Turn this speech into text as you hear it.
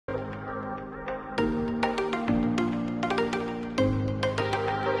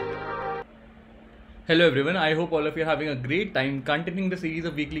Hello everyone, I hope all of you are having a great time continuing the series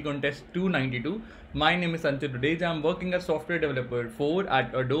of weekly contests 292. My name is Sanchit Dudeja. I am working as software developer 4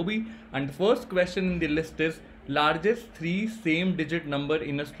 at Adobe, and the first question in the list is largest 3 same digit number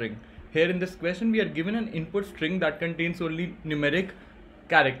in a string. Here in this question we are given an input string that contains only numeric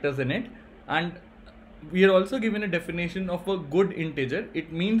characters in it, and we are also given a definition of a good integer.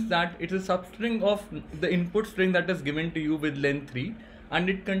 It means that it's a substring of the input string that is given to you with length 3, and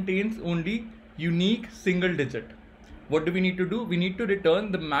it contains only unique single digit. What do we need to do? We need to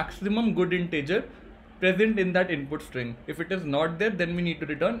return the maximum good integer present in that input string. If it is not there, then we need to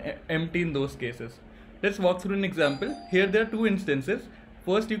return empty in those cases. Let's walk through an example. Here there are two instances.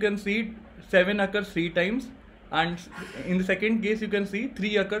 First you can see 7 occurs 3 times, and in the second case you can see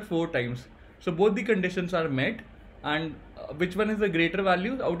 3 occurs 4 times. So both the conditions are met, and which one is the greater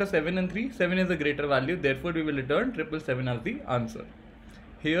value? Out of 7 and 3, 7 is the greater value, therefore we will return 777 as the answer.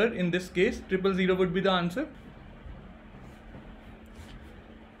 Here in this case 000 would be the answer.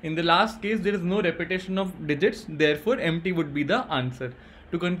 In the last case there is no repetition of digits, therefore empty would be the answer.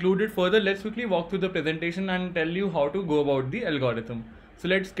 To conclude it further, let's quickly walk through the presentation and tell you how to go about the algorithm. So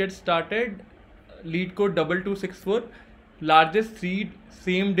let's get started. Leetcode 2264, largest 3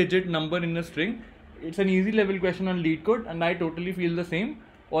 same digit number in a string. It's an easy level question on Leetcode, and I totally feel the same.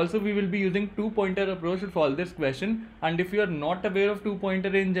 Also, we will be using two-pointer approach to solve this question, and if you are not aware of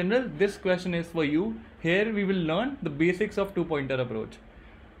two-pointer in general, this question is for you. Here we will learn the basics of two-pointer approach.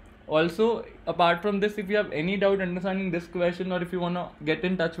 Also, apart from this, if you have any doubt understanding this question, or if you want to get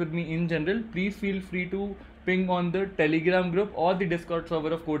in touch with me in general, please feel free to ping on the Telegram group or the Discord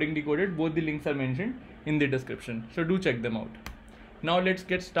server of Coding Decoded. Both the links are mentioned in the description, so do check them out. Now let's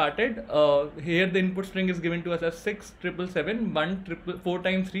get started. Here the input string is given to us as 6, 777, 1, 4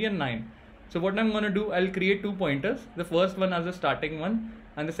 times 3 and 9. So what I'm going to do, I'll create 2 pointers. The first one as the starting one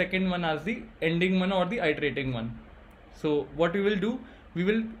and the second one as the ending one or the iterating one. So what we will do, we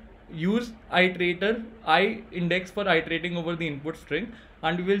will use iterator I index for iterating over the input string,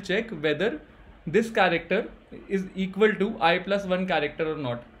 and we will check whether this character is equal to I plus 1 character or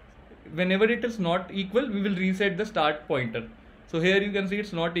not. Whenever it is not equal, we will reset the start pointer. So here you can see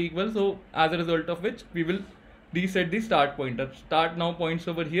it's not equal, so as a result of which we will reset the start pointer. Start now points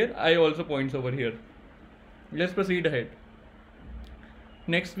over here, I also points over here. Let's proceed ahead.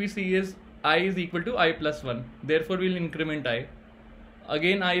 Next we see is I is equal to I plus 1, therefore we will increment I.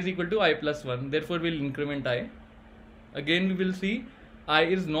 Again I is equal to I plus 1, therefore we will increment I. Again we will see I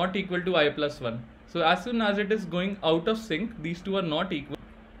is not equal to I plus 1. So as soon as it is going out of sync, these two are not equal,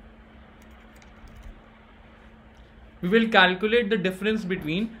 we will calculate the difference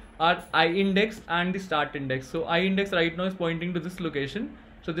between our I index and the start index. So I index right now is pointing to this location.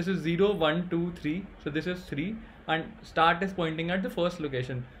 So this is 0, 1, 2, 3. So this is 3, and start is pointing at the first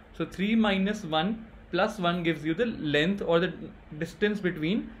location. So 3 minus 1 plus 1 gives you the length or the distance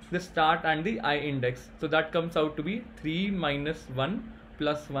between the start and the I index. So that comes out to be 3 minus 1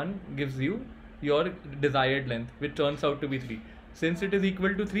 plus 1 gives you your desired length, which turns out to be 3. Since it is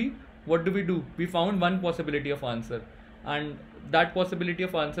equal to 3, what do? We found one possibility of answer, and that possibility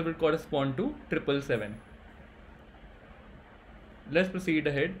of answer will correspond to 777. Let's proceed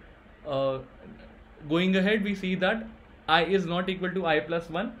ahead. Going ahead, we see that I is not equal to I plus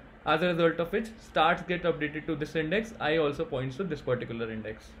 1, as a result of which starts get updated to this index. I also points to this particular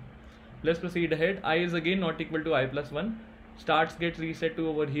index. Let's proceed ahead. I is again not equal to I plus 1. Starts gets reset to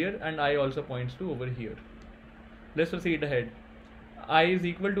over here, and I also points to over here. Let's proceed ahead. I is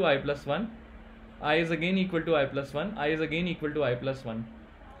equal to I plus 1, I is again equal to I plus 1, I is again equal to I plus 1.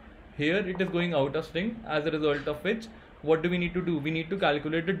 Here it is going out of string, as a result of which what do? We need to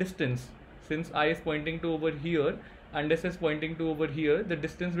calculate the distance. Since I is pointing to over here and S is pointing to over here, the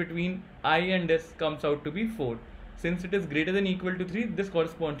distance between I and S comes out to be 4. Since it is greater than equal to 3, this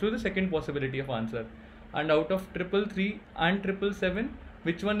corresponds to the second possibility of answer. And out of 333 and 777,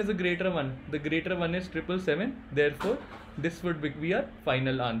 which one is the greater one? The greater one is 777, therefore this would be our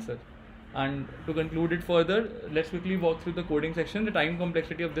final answer. And to conclude it further, let's quickly walk through the coding section. The time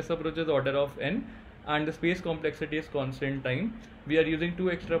complexity of this approach is order of n, and the space complexity is constant time. We are using 2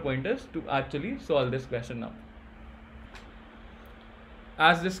 extra pointers to actually solve this question now.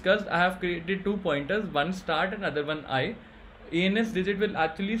 As discussed, I have created 2 pointers, one start and other one I. ANS digit will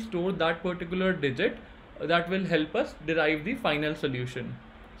actually store that particular digit that will help us derive the final solution.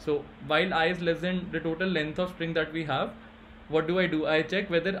 So while I is less than the total length of string that we have, what do? I check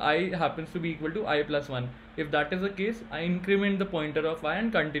whether I happens to be equal to I plus 1. If that is the case, I increment the pointer of I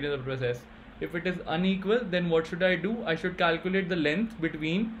and continue the process. If it is unequal, then what should I do? I should calculate the length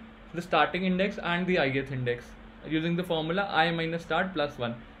between the starting index and the ith index using the formula I minus start plus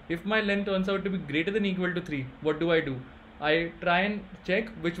 1. If my length turns out to be greater than or equal to 3, what do? I try and check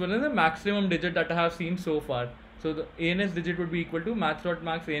which one is the maximum digit that I have seen so far. So the ANS digit would be equal to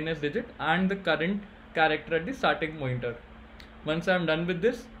max.max ANS digit and the current character at the starting pointer. Once I am done with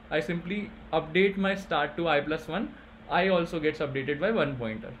this, I simply update my start to I+1. I also gets updated by 1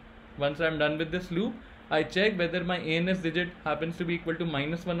 pointer. Once I am done with this loop, I check whether my ANS digit happens to be equal to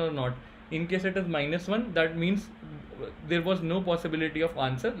 -1 or not. In case it is -1, that means there was no possibility of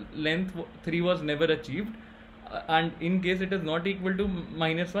answer. Length 3 was never achieved. And in case it is not equal to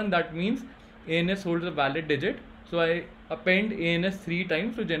 -1, that means ANS holds a valid digit. So I append ANS 3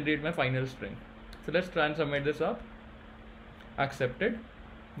 times to generate my final string. So let's try and submit this up. Accepted.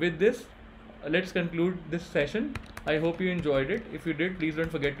 With this, let's conclude this session. I hope you enjoyed it. If you did, please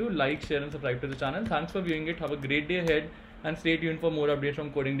don't forget to like, share and subscribe to the channel. Thanks for viewing it. Have a great day ahead and stay tuned for more updates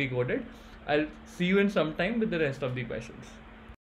from Coding Decoded. I'll see you in some time with the rest of the questions.